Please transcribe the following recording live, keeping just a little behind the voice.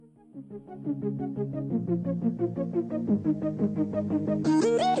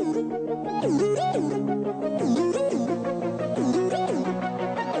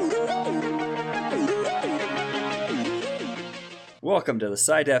Welcome to the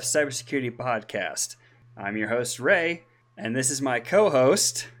SciDef Cybersecurity Podcast. I'm your host, Ray, and this is my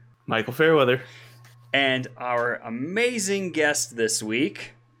co-host, Michael Fairweather. And our amazing guest this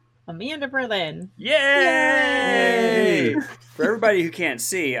week, Amanda Berlin. Yay! For everybody who can't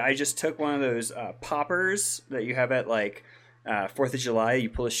see, I just took one of those poppers that you have at like 4th of July. You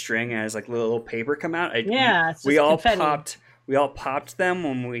pull a string and it has like little paper come out. We all popped them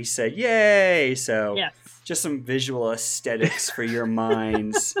when we said yay. So yes. Just some visual aesthetics for your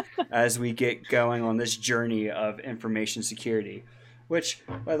minds as we get going on this journey of information security. Which,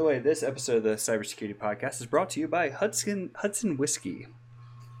 by the way, this episode of the Cybersecurity Podcast is brought to you by Hudson Whiskey.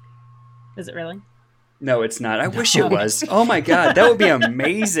 Is it really? No, it's not. I wish it was. Oh my god, that would be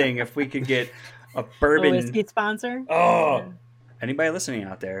amazing if we could get a bourbon whiskey sponsor. Oh, anybody listening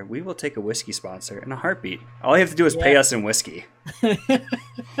out there, we will take a whiskey sponsor in a heartbeat. All you have to do is pay us in whiskey.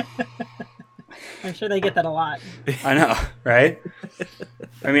 I'm sure they get that a lot. I know, right?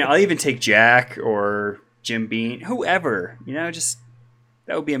 I mean, I'll even take Jack or Jim Beam, whoever. You know, just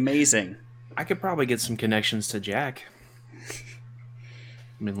that would be amazing. I could probably get some connections to Jack.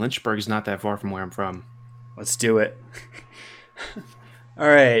 I mean, Lynchburg's not that far from where I'm from. Let's do it. All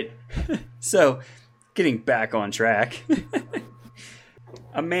right. So, getting back on track.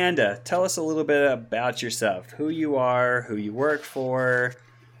 Amanda, tell us a little bit about yourself. Who you are, who you work for,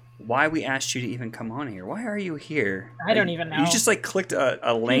 why we asked you to even come on here. Why are you here? I don't even know. You just like clicked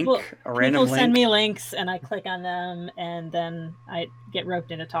a link, a random link? People send me links and I click on them and then I get roped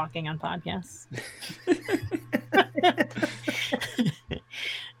into talking on podcasts.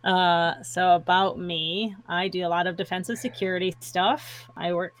 So about me, I do a lot of defensive security stuff.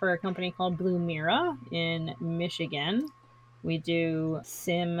 I work for a company called Blue Mira in Michigan. We do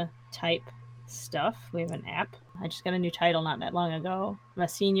SIM type stuff. We have an app. I just got a new title not that long ago. I'm a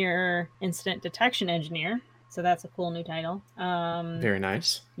senior incident detection engineer. So that's a cool new title. Very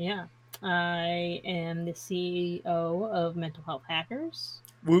nice. Yeah. I am the CEO of Mental Health Hackers.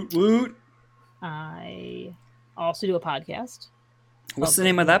 Woot woot. I also do a podcast. What's the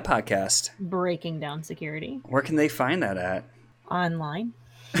name of that podcast? Breaking Down Security. Where can they find that at? Online.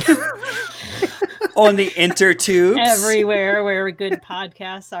 On the intertubes? Everywhere where good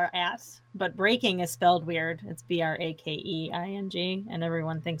podcasts are at. But breaking is spelled weird. It's BRAKEING, and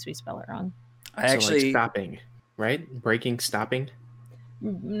everyone thinks we spell it wrong. Like stopping, right? Breaking, stopping?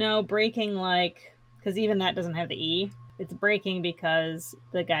 No, breaking because even that doesn't have the E. It's breaking because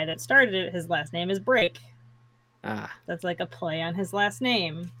the guy that started it, his last name is Break. Ah. That's like a play on his last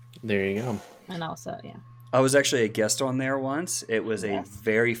name. There you go. And also, yeah. I was actually a guest on there once. It was a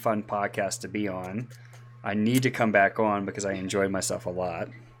very fun podcast to be on. I need to come back on because I enjoyed myself a lot.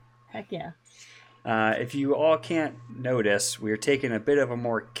 Heck yeah. If you all can't notice, we're taking a bit of a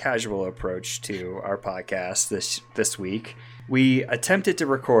more casual approach to our podcast this week. We attempted to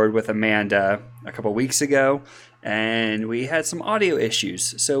record with Amanda a couple weeks ago, and we had some audio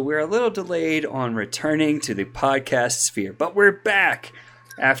issues. So we're a little delayed on returning to the podcast sphere. But we're back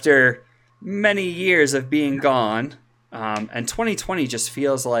after many years of being gone. And 2020 just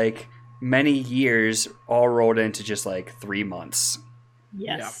feels like many years all rolled into just like 3 months.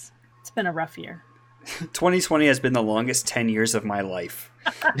 Yes. Yeah. It's been a rough year. 2020 has been the longest 10 years of my life.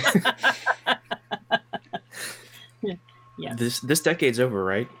 Yes. This decade's over,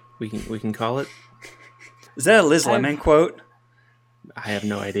 right? We can call it. Is that a Liz Lemon quote? I have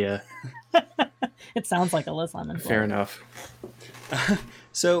no idea. It sounds like a Liz Lemon quote. Fair enough.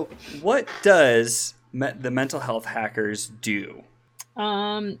 So, what does the Mental Health Hackers do?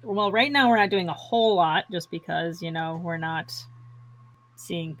 Well, right now we're not doing a whole lot just because, we're not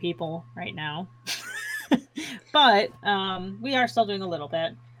seeing people right now. But we are still doing a little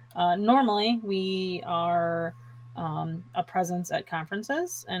bit. Normally, we are a presence at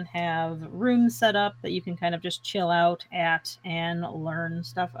conferences and have rooms set up that you can kind of just chill out at and learn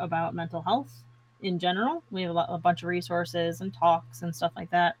stuff about mental health in general. We have a bunch of resources and talks and stuff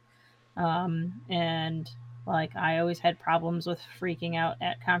like that. And I always had problems with freaking out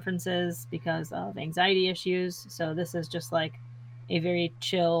at conferences because of anxiety issues. So this is just like a very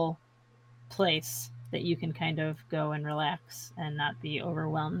chill place that you can kind of go and relax and not be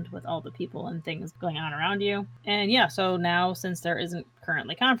overwhelmed with all the people and things going on around you. And yeah, so now since there isn't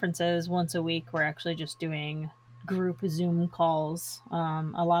currently conferences, once a week we're actually just doing group Zoom calls.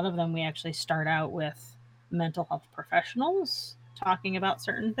 A lot of them we actually start out with mental health professionals talking about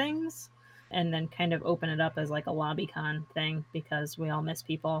certain things. and then kind of open it up as like a LobbyCon thing, because we all miss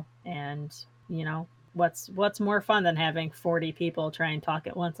people. And, you know, what's more fun than having 40 people try and talk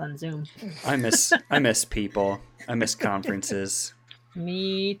at once on Zoom? I miss people. I miss conferences.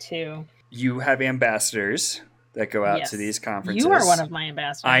 Me too. You have ambassadors that go out to these conferences. You are one of my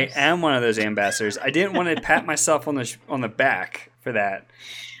ambassadors. I am one of those ambassadors. I didn't want to pat myself on the back for that.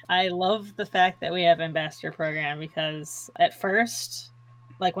 I love the fact that we have ambassador program, because at first,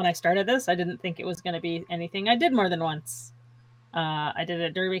 like when I started this, I didn't think it was going to be anything I did more than once. I did it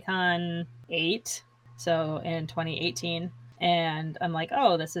at DerbyCon 8, so in 2018, and I'm like,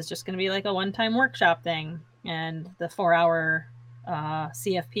 oh, this is just going to be like a one-time workshop thing. And the 4-hour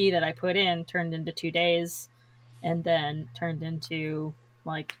CFP that I put in turned into 2 days, and then turned into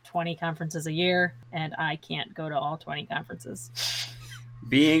like 20 conferences a year, and I can't go to all 20 conferences.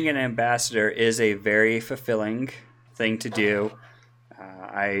 Being an ambassador is a very fulfilling thing to do.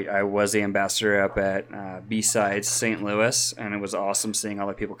 I was the ambassador up at B-Sides St. Louis, and it was awesome seeing all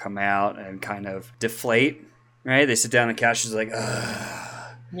the people come out and kind of deflate, right? They sit down on the couch, just like,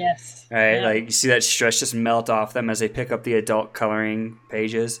 ugh. Yes. Right? Yeah. Like, you see that stress just melt off them as they pick up the adult coloring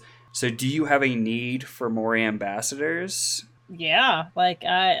pages. So do you have a need for more ambassadors? Yeah, like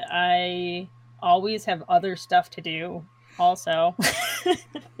I always have other stuff to do also.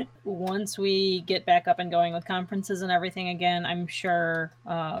 Once we get back up and going with conferences and everything again, I'm sure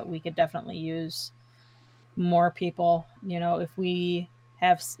we could definitely use more people. You know, if we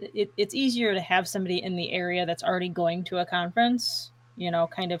have it's easier to have somebody in the area that's already going to a conference, you know,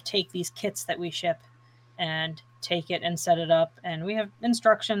 kind of take these kits that we ship and take it and set it up, and we have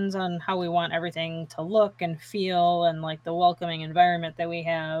instructions on how we want everything to look and feel, and like the welcoming environment that we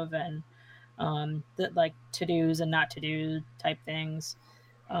have, and that like to-dos and not to-do type things.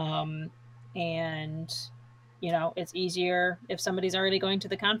 And you know, it's easier if somebody's already going to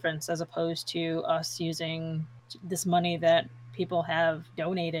the conference as opposed to us using this money that people have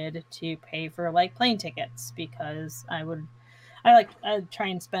donated to pay for like plane tickets, because I try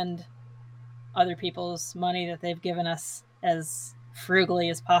and spend other people's money that they've given us as frugally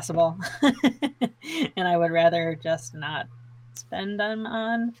as possible. And I would rather just not spend them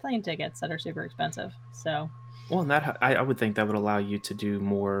on plane tickets that are super expensive. So, well, and that I would think that would allow you to do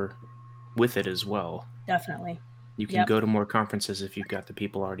more with it as well. Definitely. You can go to more conferences if you've got the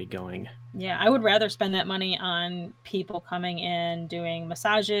people already going. Yeah, I would rather spend that money on people coming in doing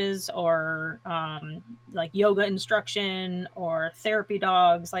massages or like yoga instruction or therapy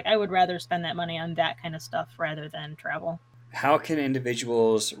dogs. Like, I would rather spend that money on that kind of stuff rather than travel. How can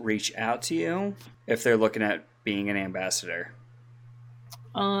individuals reach out to you if they're looking at being an ambassador?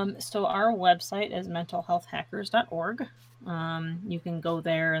 So our website is mentalhealthhackers.org. You can go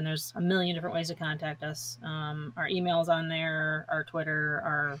there, and there's a million different ways to contact us. Our email's on there, our Twitter,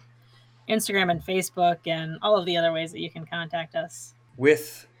 our Instagram and Facebook, and all of the other ways that you can contact us.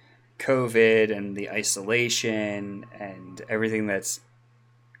 With COVID and the isolation and everything that's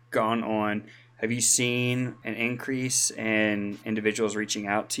gone on, have you seen an increase in individuals reaching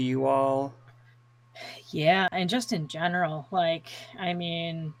out to you all? Yeah, and just in general, like, I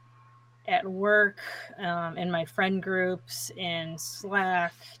mean, at work, in my friend groups, in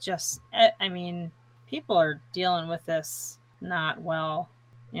Slack, just, I mean, people are dealing with this not well,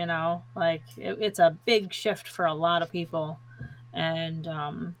 you know, like, it's a big shift for a lot of people. And,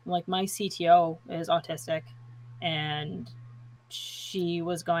 like, my CTO is autistic, and she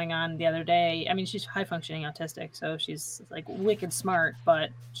was going on the other day. I mean, she's high functioning autistic, so she's like wicked smart, but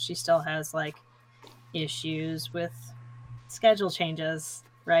she still has like issues with schedule changes,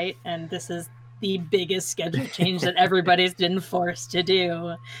 right? And this is the biggest schedule change that everybody's been forced to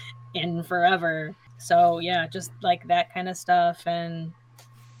do in forever. So yeah, just like that kind of stuff, and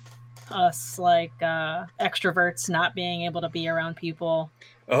us like extroverts not being able to be around people.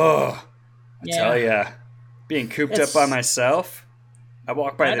 Oh, I tell ya, being cooped up by myself, I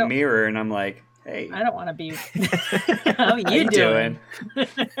walk by the mirror and I'm like, hey, I don't want to be. How you doing?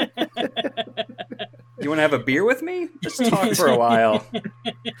 You want to have a beer with me? Let's talk for a while.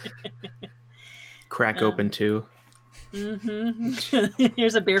 Crack open two. Mm-hmm.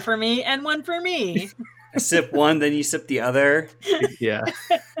 Here's a beer for me and one for me. I sip one, then you sip the other. Yeah.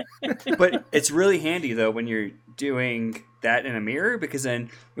 But it's really handy though when you're doing that in a mirror, because then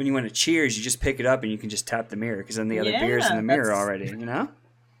when you want to cheers, you just pick it up and you can just tap the mirror, because then the other beer's in the mirror already, you know?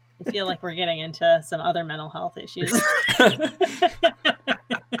 I feel like we're getting into some other mental health issues.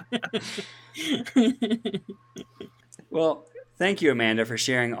 Well, thank you, Amanda, for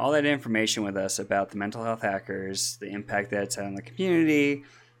sharing all that information with us about the mental health hackers, the impact that it's had on the community,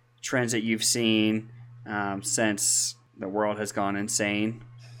 trends that you've seen since the world has gone insane.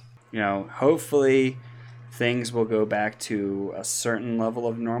 hopefully things will go back to a certain level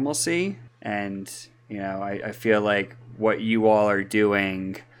of normalcy. And, I feel like what you all are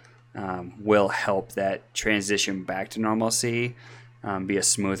doing will help that transition back to normalcy be a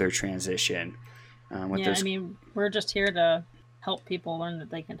smoother transition. We're just here to help people learn that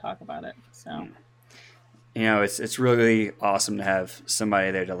they can talk about it. So, it's really awesome to have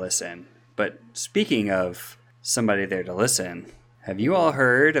somebody there to listen. But speaking of somebody there to listen, have you all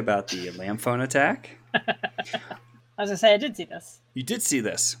heard about the lamp phone attack? I was going to say, I did see this. You did see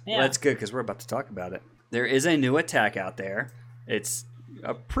this. Yeah. Well, that's good because we're about to talk about it. There is a new attack out there. It's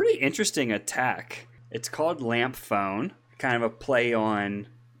a pretty interesting attack. It's called Lamp Phone, kind of a play on,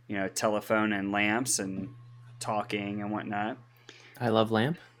 telephone and lamps and talking and whatnot. I love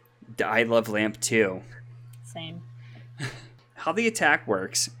lamp. I love lamp too. Same. How the attack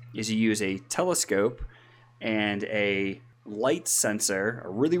works is you use a telescope and a light sensor, a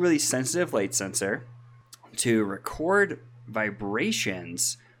really, really sensitive light sensor, to record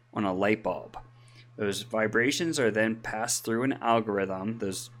vibrations on a light bulb. Those vibrations are then passed through an algorithm,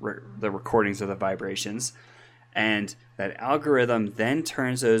 the recordings of the vibrations, and that algorithm then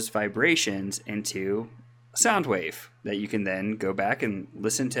turns those vibrations into a sound wave that you can then go back and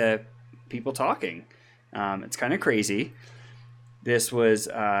listen to people talking. It's kind of crazy. This was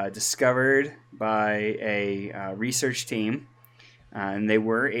discovered by a research team, and they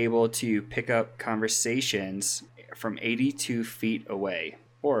were able to pick up conversations from 82 feet away,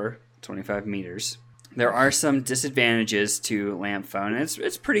 or 25 meters. There are some disadvantages to lamp phone, and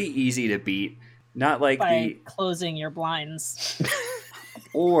it's pretty easy to beat. Not like by closing your blinds.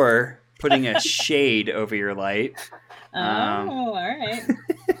 Or putting a shade over your light. All right.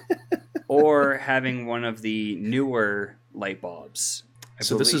 Or having one of the newer light bulbs.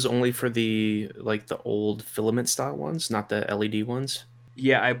 So this is only for the old filament style ones, not the LED ones?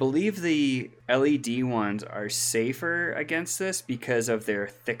 Yeah, I believe the LED ones are safer against this because of their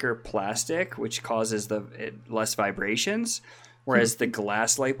thicker plastic, which causes less vibrations, whereas the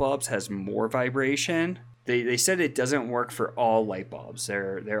glass light bulbs has more vibration. They said it doesn't work for all light bulbs.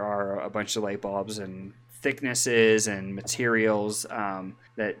 There are a bunch of light bulbs and thicknesses and materials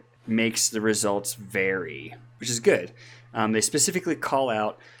that makes the results vary, which is good. They specifically call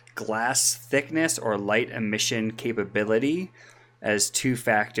out glass thickness or light emission capability as two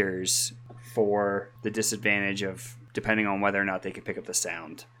factors for the disadvantage of depending on whether or not they can pick up the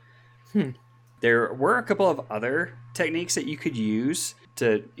sound. There were a couple of other techniques that you could use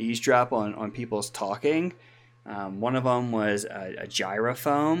to eavesdrop on people's talking. One of them was a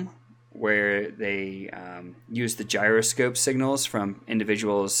gyrophone, where they use the gyroscope signals from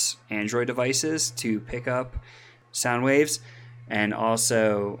individuals' Android devices to pick up sound waves, and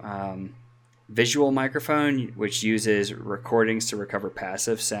also visual microphone, which uses recordings to recover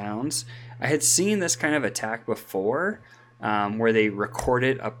passive sounds. I had seen this kind of attack before, where they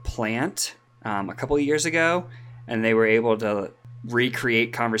recorded a plant a couple of years ago, and they were able to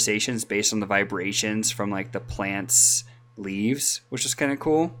recreate conversations based on the vibrations from the plant's leaves, which is kind of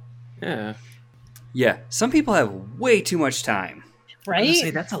cool. Yeah, some people have way too much time. Right? I was gonna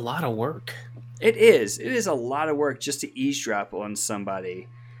say, that's a lot of work. It is a lot of work just to eavesdrop on somebody.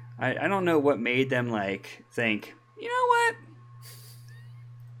 I don't know what made them think, you know what?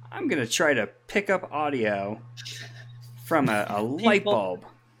 I'm going to try to pick up audio from a light bulb.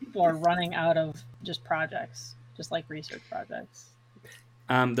 People are running out of just projects, just like research projects.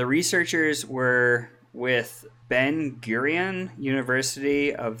 The researchers were with Ben Gurion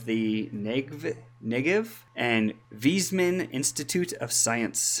University of the Negev and Weizmann Institute of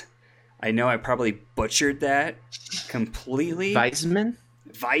Science. I know I probably butchered that completely. Weizmann?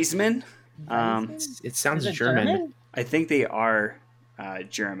 It sounds German. I think they are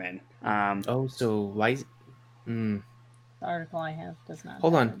German. So Weiss. The article I have does not.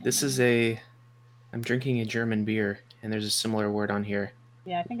 Hold on. This is I'm drinking a German beer, and there's a similar word on here.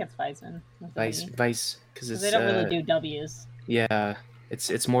 Yeah, I think it's Weizmann. Weiss, because they don't really do W's. Yeah,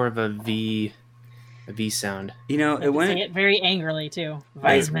 it's more of a V sound. It wouldn't say it very angrily too.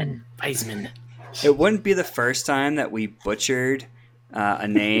 Weizmann. It wouldn't be the first time that we butchered a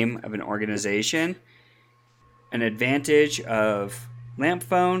name of an organization. An advantage of Lamp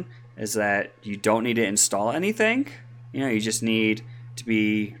Phone is that you don't need to install anything. You just need to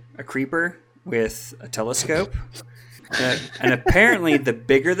be a creeper with a telescope. And apparently, the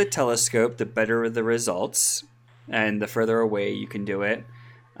bigger the telescope, the better the results, and the further away you can do it.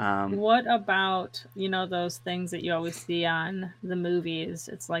 What about, those things that you always see on the movies?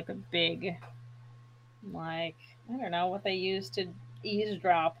 It's like a big, I don't know what they use to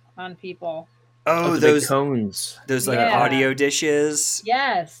eavesdrop on people. Oh, the big those cones. like Yeah. audio dishes.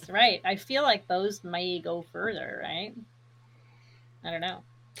 Yes, right. I feel like those may go further, right? I don't know.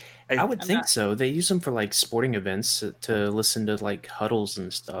 I would I'm think not- so. They use them for like sporting events to listen to like huddles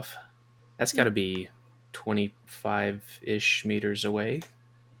and stuff. That's got to be 25-ish meters away.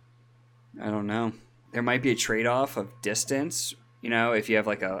 I don't know. There might be a trade-off of distance. You know, if you have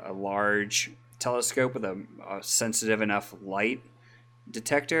like a large telescope with a sensitive enough light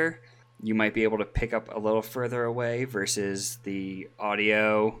detector, you might be able to pick up a little further away versus the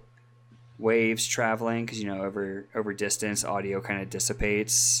audio waves traveling, because over distance audio kind of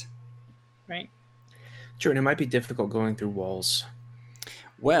dissipates. Right. Sure, and it might be difficult going through walls.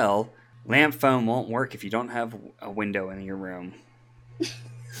 Well, lamp phone won't work if you don't have a window in your room.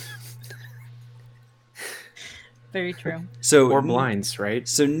 Very true. So Or blinds, right?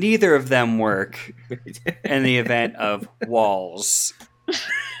 So neither of them work in the event of walls.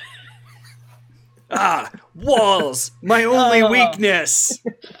 Walls! My only weakness!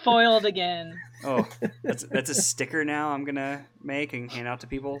 Foiled again. Oh, that's a sticker now I'm gonna make and hand out to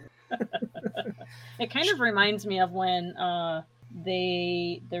people. It kind of reminds me of when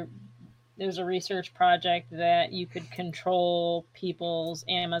there's a research project that you could control people's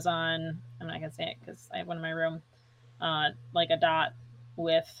Amazon. I'm not gonna say it because I have one in my room. Like a dot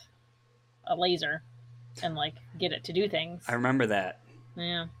with a laser, and like get it to do things. I remember that.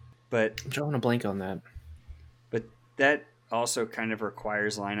 Yeah. But I'm drawing a blank on that. But that also kind of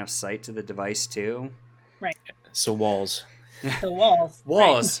requires line of sight to the device too. Right. So walls. The walls.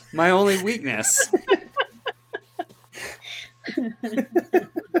 Walls, my only weakness. If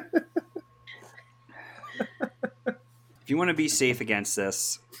you want to be safe against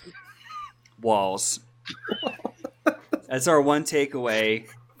this, walls. That's our one takeaway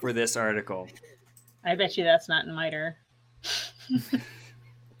for this article. I bet you that's not in MITRE.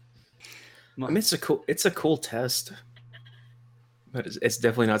 I mean, it's a cool test, but it's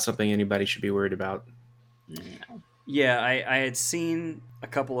definitely not something anybody should be worried about. No. Yeah, I had seen a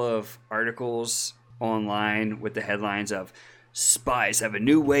couple of articles online with the headlines of "Spies have a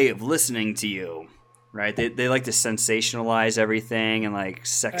new way of listening to you." Right? They like to sensationalize everything and like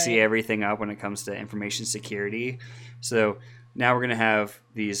sexy everything up when it comes to information security. So now we're going to have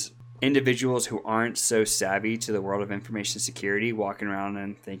these individuals who aren't so savvy to the world of information security walking around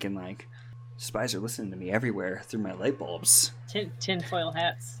and thinking like, spies are listening to me everywhere through my light bulbs. Tinfoil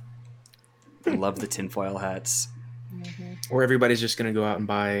hats. I love the tinfoil hats. Mm-hmm. Or everybody's just going to go out and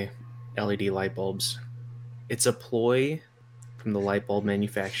buy LED light bulbs. It's a ploy from the light bulb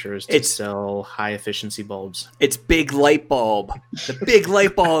manufacturers to sell high efficiency bulbs. It's big light bulb. The big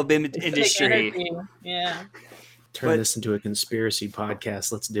light bulb industry. Yeah. Turn this into a conspiracy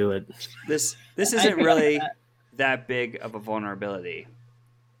podcast. Let's do it. This isn't really that big of a vulnerability.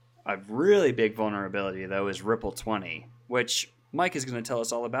 A really big vulnerability, though, is Ripple 20, which Mike is going to tell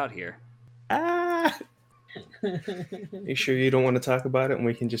us all about here. You sure you don't want to talk about it and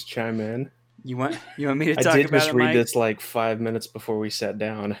we can just chime in? You want me to talk about it, I did just read Mike? this like 5 minutes before we sat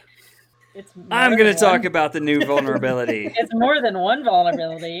down. I'm going to talk about the new vulnerability. It's more than one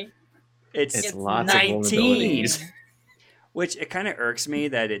vulnerability. It's lots 19. of vulnerabilities. Which it kind of irks me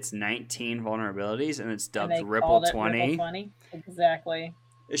that it's 19 vulnerabilities and it's dubbed And they Ripple called it 20. Ripple 20. Exactly.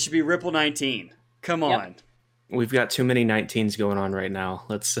 It should be Ripple 19. Come on. We've got too many 19s going on right now.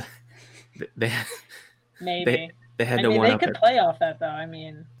 Let's. Maybe. They had I to mean, one they up could it. play off that though. I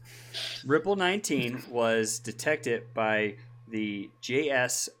mean, Ripple 19 was detected by the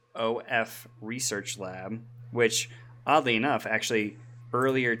JSOF Research Lab, which, oddly enough, actually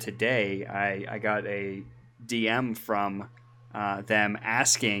earlier today, I got a DM from them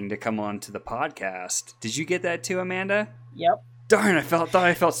asking to come on to the podcast. Did you get that too, Amanda? yep. Darn, I thought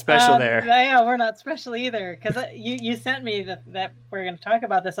I felt special there. Yeah, we're not special either. Because you sent me that we're going to talk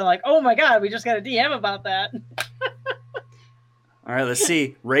about this. I'm like, oh my god, we just got a DM about that. All right, let's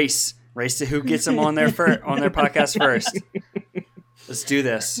see. Race to who gets them on their podcast first. Let's do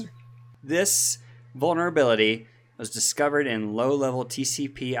this. This vulnerability was discovered in low-level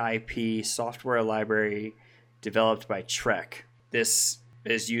TCP/IP software library developed by Trek. This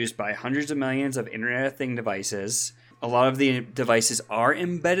is used by hundreds of millions of Internet of Things devices. A lot of the devices are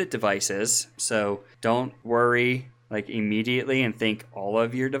embedded devices, so don't worry immediately and think all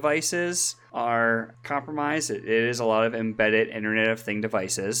of your devices are compromised. It is a lot of embedded Internet of Things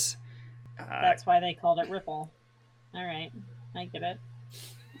devices. That's why they called it Ripple. All right, I get it.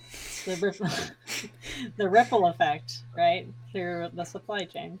 The ripple effect, right, through the supply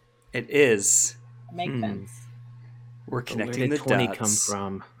chain. It is. Makes sense. We're connecting Where the did 20 dots. come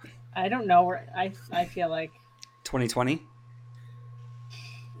from? I don't know where I feel like 2020?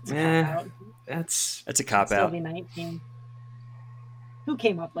 it's cut out. That's a cop Still out. be 19. Who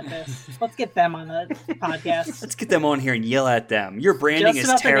came up with this? Let's get them on the podcast. Let's get them on here and yell at them. Your branding Just is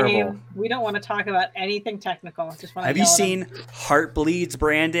about terrible. The name. We don't want to talk about anything technical. Just want to Have you seen Heartbleed's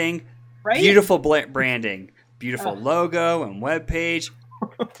branding? Right? Beautiful branding. Beautiful logo and webpage.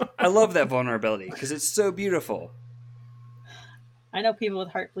 I love that vulnerability because it's so beautiful. I know people with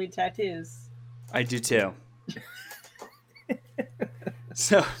Heartbleed tattoos. I do too.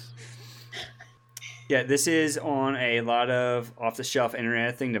 So, yeah, this is on a lot of off-the-shelf Internet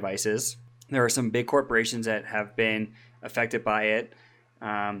of Things devices. There are some big corporations that have been affected by it.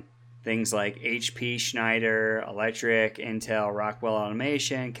 Things like HP, Schneider, Electric, Intel, Rockwell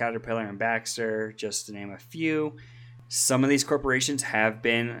Automation, Caterpillar, and Baxter, just to name a few. Some of these corporations have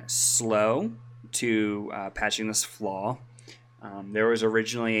been slow to patching this flaw. There was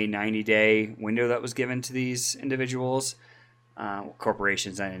originally a 90-day window that was given to these individuals.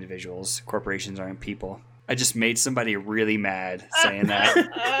 Corporations, not individuals. Corporations aren't people. I just made somebody really mad saying that.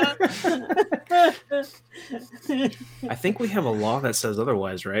 I think we have a law that says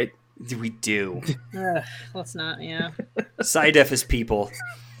otherwise, right? We do. Let's not, yeah. SciDef is people.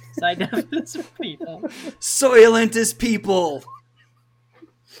 SciDef is people. Soylent is people.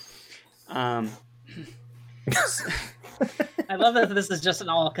 I love that this is just an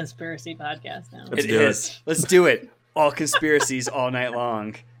all conspiracy podcast now. It is. Let's do it. All conspiracies all night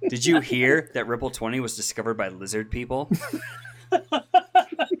long. Did you hear that Ripple 20 was discovered by lizard people?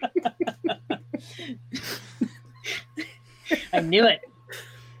 I knew it.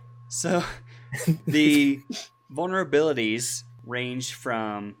 So, the vulnerabilities range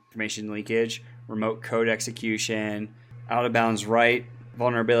from information leakage, remote code execution, out-of-bounds write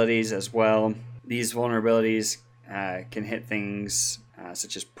vulnerabilities as well. These vulnerabilities can hit things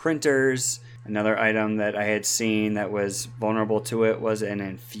such as printers. Another item that I had seen that was vulnerable to it was an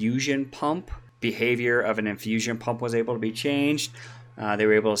infusion pump. Behavior of an infusion pump was able to be changed. They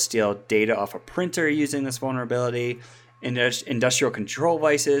were able to steal data off a printer using this vulnerability. Industrial control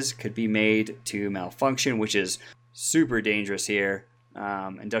devices could be made to malfunction, which is super dangerous here.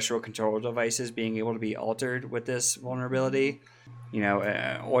 Industrial control devices being able to be altered with this vulnerability. You know,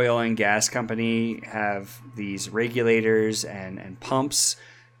 oil and gas company have these regulators and pumps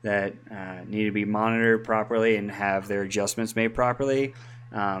that need to be monitored properly and have their adjustments made properly.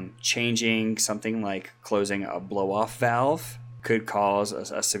 Changing something like closing a blow-off valve could cause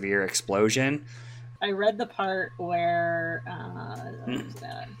a severe explosion. I read the part where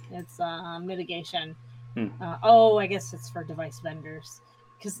it's mitigation. I guess it's for device vendors.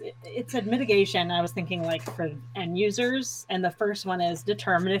 Because it said mitigation, I was thinking like for end users, and the first one is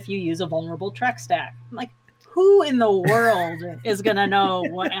determine if you use a vulnerable Trex stack. I'm like, who in the world is going to know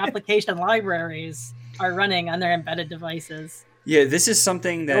what application libraries are running on their embedded devices? Yeah, this is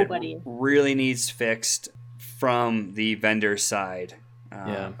something that really needs fixed from the vendor side.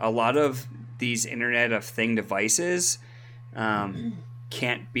 A lot of these Internet of Things devices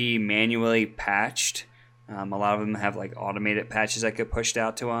can't be manually patched. A lot of them have like automated patches that get pushed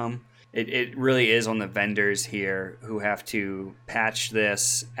out to them. It really is on the vendors here who have to patch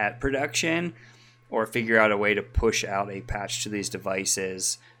this at production or figure out a way to push out a patch to these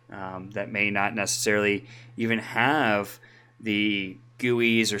devices that may not necessarily even have the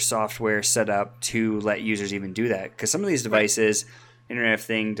GUIs or software set up to let users even do that. Because some of these devices, Internet of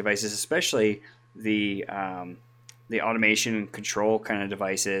Things devices, especially the automation and control kind of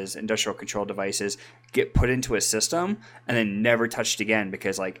devices, industrial control devices, get put into a system and then never touched again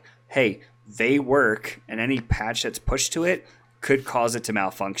because, like, hey, they work and any patch that's pushed to it could cause it to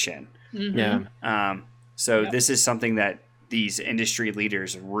malfunction. Mm-hmm. Yeah. So this is something that these industry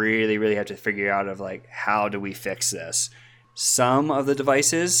leaders really, really have to figure out of, like, how do we fix this? Some of the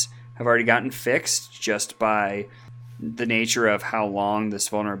devices have already gotten fixed just by the nature of how long this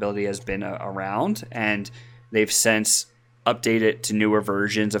vulnerability has been around, and they've since updated it to newer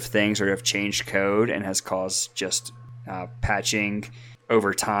versions of things or have changed code and has caused just patching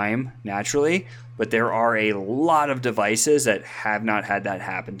over time naturally. But there are a lot of devices that have not had that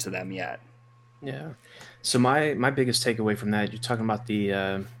happen to them yet. Yeah. So my biggest takeaway from that, you're talking about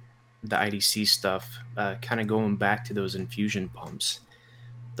the IDC stuff, kind of going back to those infusion pumps.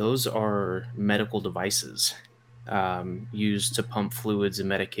 Those are medical devices used to pump fluids and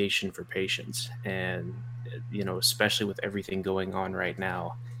medication for patients. And, you know, especially with everything going on right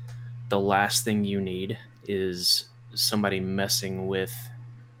now, the last thing you need is somebody messing with,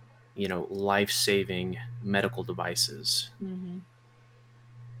 you know, life-saving medical devices. Mm-hmm.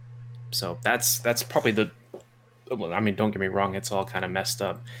 So that's probably I mean, don't get me wrong, it's all kind of messed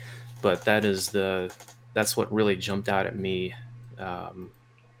up, but that's what really jumped out at me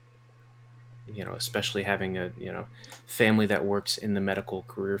especially having a family that works in the medical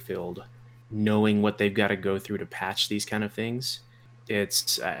career field, knowing what they've got to go through to patch these kind of things.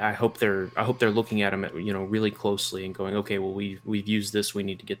 I hope they're looking at them really closely and going, okay, well we've used this, we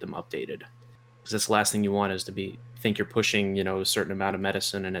need to get them updated, because that's the last thing you want is to think you're pushing a certain amount of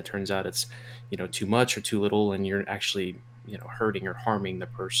medicine and it turns out it's too much or too little, and you're actually hurting or harming the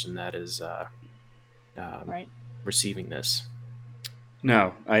person that is right. receiving this.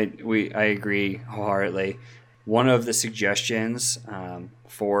 No, I agree wholeheartedly. One of the suggestions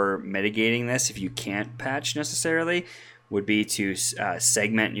for mitigating this, if you can't patch necessarily, would be to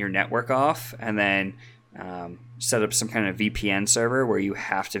segment your network off and then set up some kind of VPN server where you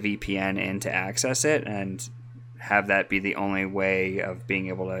have to VPN in to access it, and have that be the only way of being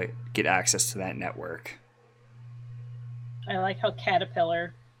able to get access to that network. I like how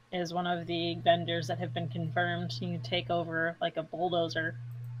Caterpillar is one of the vendors that have been confirmed. You can take over like a bulldozer.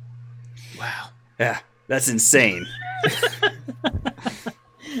 Wow. Yeah, that's insane.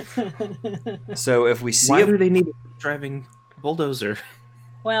 So if we see... Why do they need a driving bulldozer?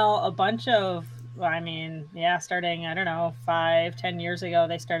 Well, a bunch of... starting, 5-10 years ago,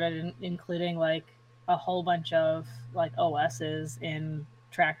 they started including like a whole bunch of like OSs in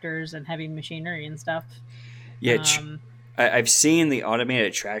tractors and heavy machinery and stuff. Yeah, I've seen the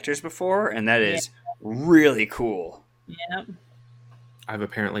automated tractors before, and that is really cool. Yep. I've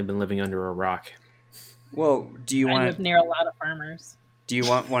apparently been living under a rock. Well, I live near a lot of farmers. Do you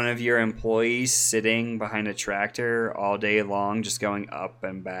want one of your employees sitting behind a tractor all day long, just going up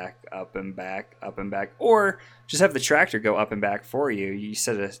and back, up and back, up and back, or just have the tractor go up and back for you? You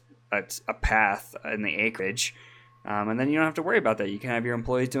set a path in the acreage, and then you don't have to worry about that. You can have your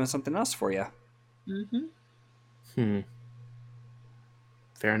employees doing something else for you. Mm-hmm.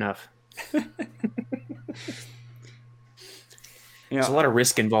 Fair enough. There's a lot of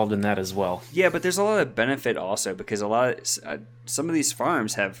risk involved in that as well. Yeah, but there's a lot of benefit also, because some of these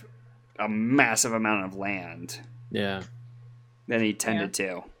farms have a massive amount of land. Yeah. Than he tended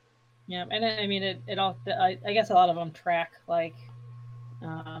to. Yeah, and it all. I guess a lot of them track like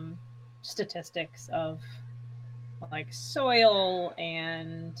statistics of like soil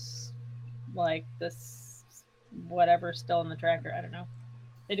and like this whatever's still in the tractor. I don't know.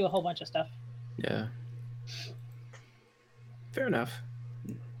 They do a whole bunch of stuff. Yeah. Fair enough.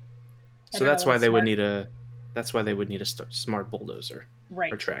 So that's why they would need a smart bulldozer,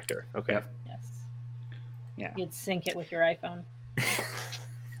 right, or tractor. Okay. Yep. Yes. Yeah. You'd sync it with your iPhone.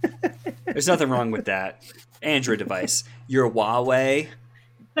 There's nothing wrong with that. Android device. Your Huawei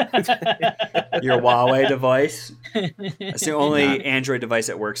device. That's the only Android device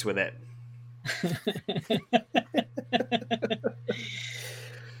that works with it.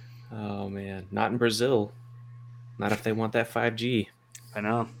 Oh man, not in Brazil. Not if they want that 5G. I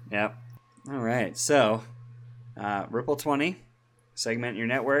know. Yep. All right. So, Ripple 20, segment your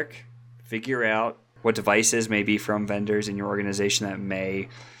network, figure out what devices may be from vendors in your organization that may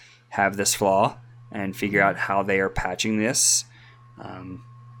have this flaw, and figure out how they are patching this.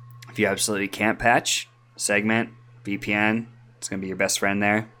 If you absolutely can't patch, segment, VPN. It's going to be your best friend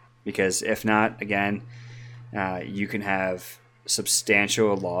there, because if not, again, you can have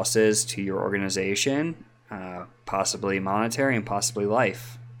substantial losses to your organization, possibly monetary and possibly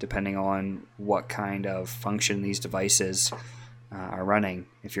life, depending on what kind of function these devices are running.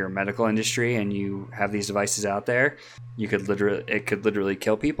 If you're a medical industry and you have these devices out there, it could literally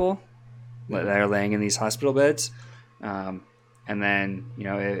kill people that are laying in these hospital beds. And then,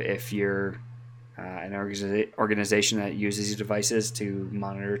 if you're an organization that uses these devices to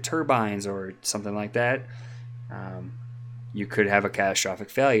monitor turbines or something like that, you could have a catastrophic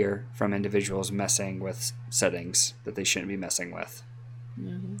failure from individuals messing with settings that they shouldn't be messing with.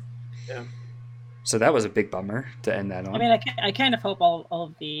 Mm-hmm. Yeah. So that was a big bummer to end that on. I kind of hope all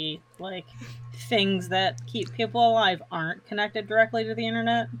of the like things that keep people alive aren't connected directly to the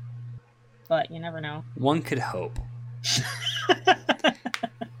internet, but you never know. One could hope.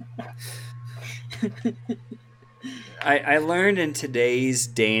 I learned in today's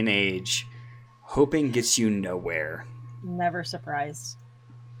day and age, hoping gets you nowhere. Never surprised.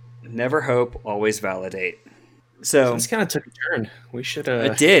 Never hope, always validate. So this kind of took a turn. We should.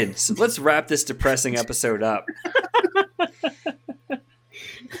 It did. So let's wrap this depressing episode up.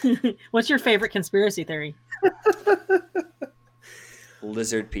 What's your favorite conspiracy theory?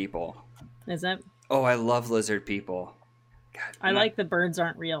 Lizard people. Is it? Oh, I love lizard people. God, I like the birds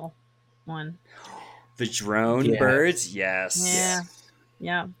aren't real one. The drone birds? Yes. Yeah.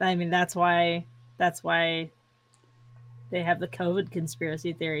 Yeah. That's why they have the COVID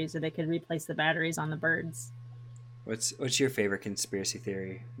conspiracy theory, so they could replace the batteries on the birds. What's your favorite conspiracy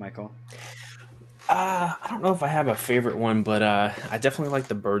theory, Michael? I don't know if I have a favorite one, but I definitely like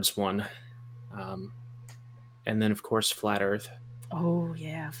the birds one. And then, of course, Flat Earth. Oh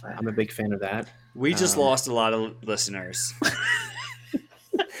yeah, flat I'm a big fan of that. We just lost a lot of listeners.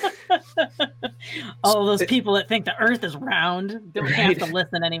 All those people that think the Earth is round don't have to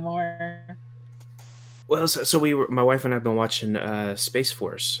listen anymore. Well, so my wife and I have been watching Space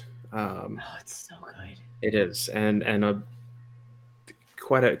Force. Oh, it's so good. It is, and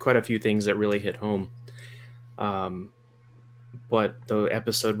quite a few things that really hit home. But the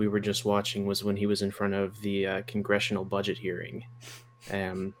episode we were just watching was when he was in front of the congressional budget hearing,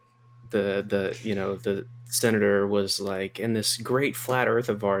 and the senator was like, "In this great flat Earth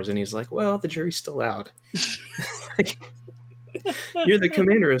of ours," and he's like, "Well, the jury's still out. Like, you're the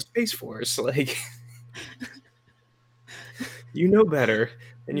commander of Space Force, like you know better."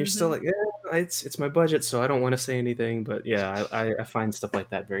 And you're still like, yeah, it's my budget, so I don't want to say anything. But yeah, I find stuff like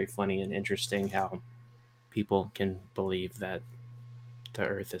that very funny and interesting. How people can believe that the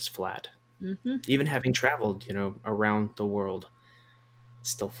Earth is flat, even having traveled, around the world, it's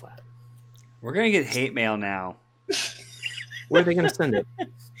still flat. We're gonna get hate mail now. Where are they gonna send it?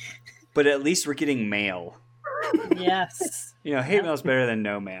 But at least we're getting mail. Yes. Hate mail is better than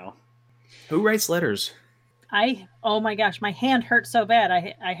no mail. Who writes letters? Oh my gosh, my hand hurt so bad.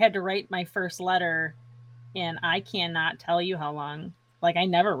 I had to write my first letter, and I cannot tell you how long. Like, I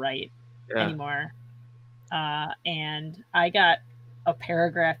never write anymore. And I got a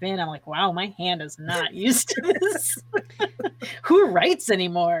paragraph in. I'm like, wow, my hand is not used to this. Who writes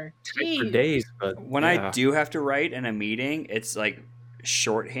anymore? Jeez. For days, but when I do have to write in a meeting, it's like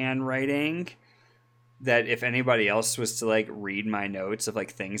shorthand writing. That if anybody else was to like read my notes of like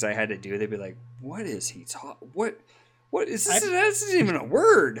things I had to do, they'd be like, "What is he talking? What is this? This isn't even a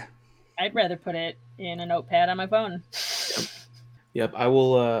word." I'd rather put it in a notepad on my phone. Yep, I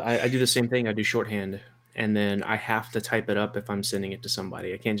will. I do the same thing. I do shorthand, and then I have to type it up if I'm sending it to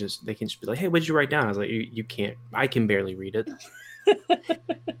somebody. They can't just be like, "Hey, what did you write down?" I was like, "You can't. I can barely read it.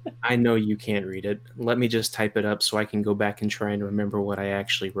 I know you can't read it. Let me just type it up so I can go back and try and remember what I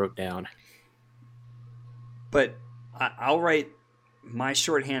actually wrote down." But I'll write, my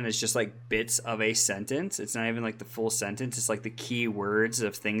shorthand is just like bits of a sentence. It's not even like the full sentence. It's like the key words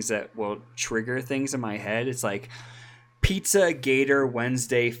of things that will trigger things in my head. It's like Pizza Gator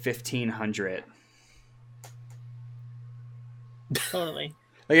Wednesday 1500. Totally.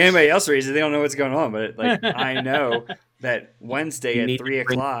 Like anybody else reads it, they don't know what's going on. But like I know that Wednesday at 3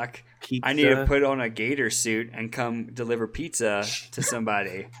 o'clock, I need to put on a gator suit and come deliver pizza to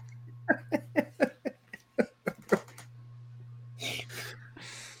somebody.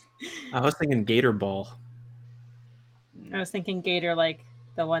 I was thinking Gator Ball. I was thinking Gator, like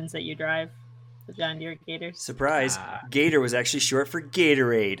the ones that you drive, the John Deere Gators. Surprise! Gator was actually short for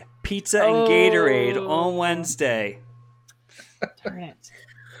Gatorade. Pizza and Gatorade on Wednesday. Darn it.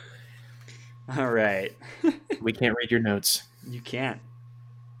 All right. We can't read your notes. You can't.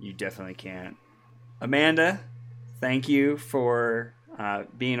 You definitely can't. Amanda, thank you for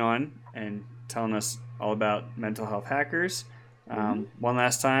being on and telling us all about mental health hackers. One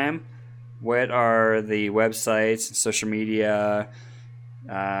last time, what are the websites, social media,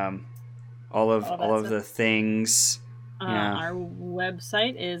 all of the things? Our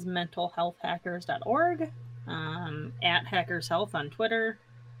website is mentalhealthhackers.org. At Hackers Health on Twitter.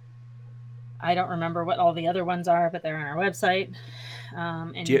 I don't remember what all the other ones are, but they're on our website.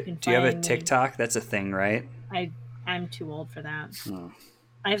 And do you have a TikTok? That's a thing, right? I'm too old for that. Oh.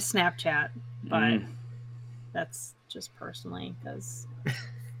 I have Snapchat, but that's just personally because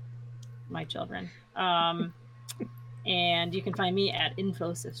my children. And you can find me at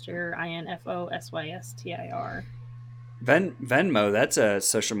InfoSystir, INFOSYSTIR. Venmo, that's a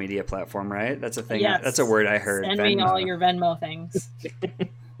social media platform, right? That's a thing. Yes. That's a word I heard. Send Venmo. me all your Venmo things.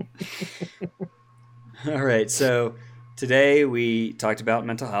 All right. So today we talked about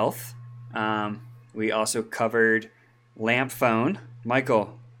mental health. We also covered lamp phone.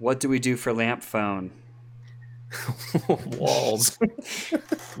 Michael, what do we do for lamp phone? Walls.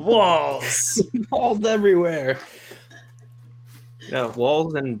 Walls. Walls everywhere. Yeah,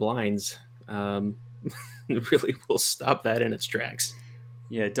 walls and blinds. Really will stop that in its tracks.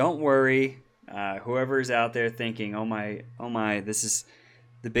 Yeah, don't worry. Whoever's out there thinking, oh my, this is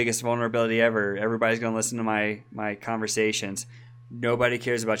the biggest vulnerability ever. Everybody's going to listen to my conversations. Nobody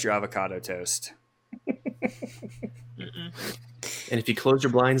cares about your avocado toast. And if you close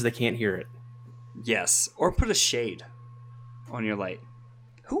your blinds, they can't hear it. Yes, or put a shade on your light.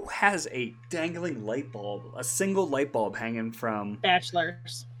 Who has a dangling light bulb, a single light bulb hanging from...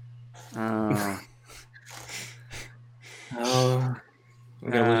 Bachelors. Oh,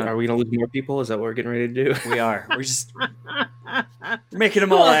 Are we gonna lose more people? Is that what we're getting ready to do? We are. We're just making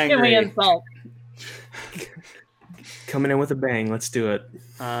them all angry. Can we insult? Coming in with a bang. Let's do it.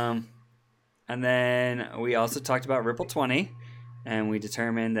 And then we also talked about Ripple 20, and we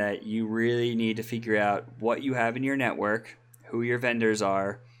determined that you really need to figure out what you have in your network, who your vendors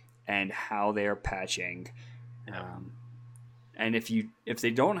are, and how they are patching. And if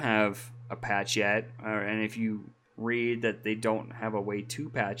they don't have a patch yet, and if you read that they don't have a way to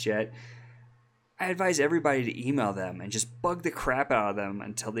patch yet, I advise everybody to email them and just bug the crap out of them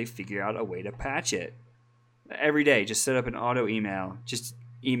until they figure out a way to patch it. Every day, just set up an auto email. Just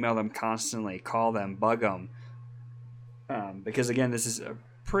email them constantly, call them, bug them. Because again, this is a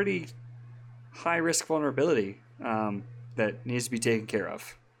pretty high risk vulnerability that needs to be taken care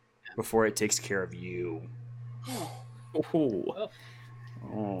of before it takes care of you.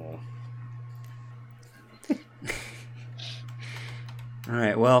 Oh. All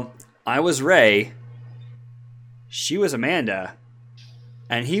right, well, I was Ray, she was Amanda,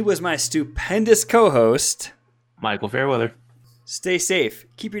 and he was my stupendous co-host, Michael Fairweather. Stay safe,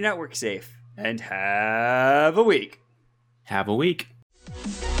 keep your network safe, and have a week. Have a week.